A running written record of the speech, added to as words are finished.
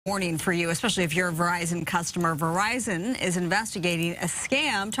Warning for you, especially if you're a Verizon customer. Verizon is investigating a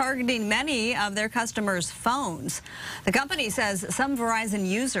scam targeting many of their customers' phones. The company says some Verizon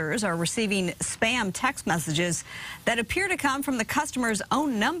users are receiving spam text messages that appear to come from the customer's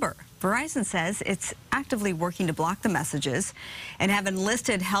own number. Verizon says it's actively working to block the messages and have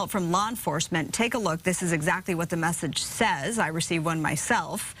enlisted help from law enforcement. Take a look. This is exactly what the message says. I received one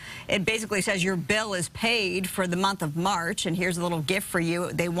myself. It basically says your bill is paid for the month of March, and here's a little gift for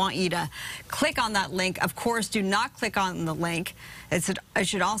you. They want you to click on that link. Of course, do not click on the link. It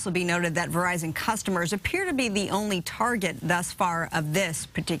should also be noted that Verizon customers appear to be the only target thus far of this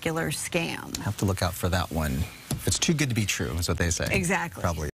particular scam. Have to look out for that one. It's too good to be true, is what they say. Exactly. Probably.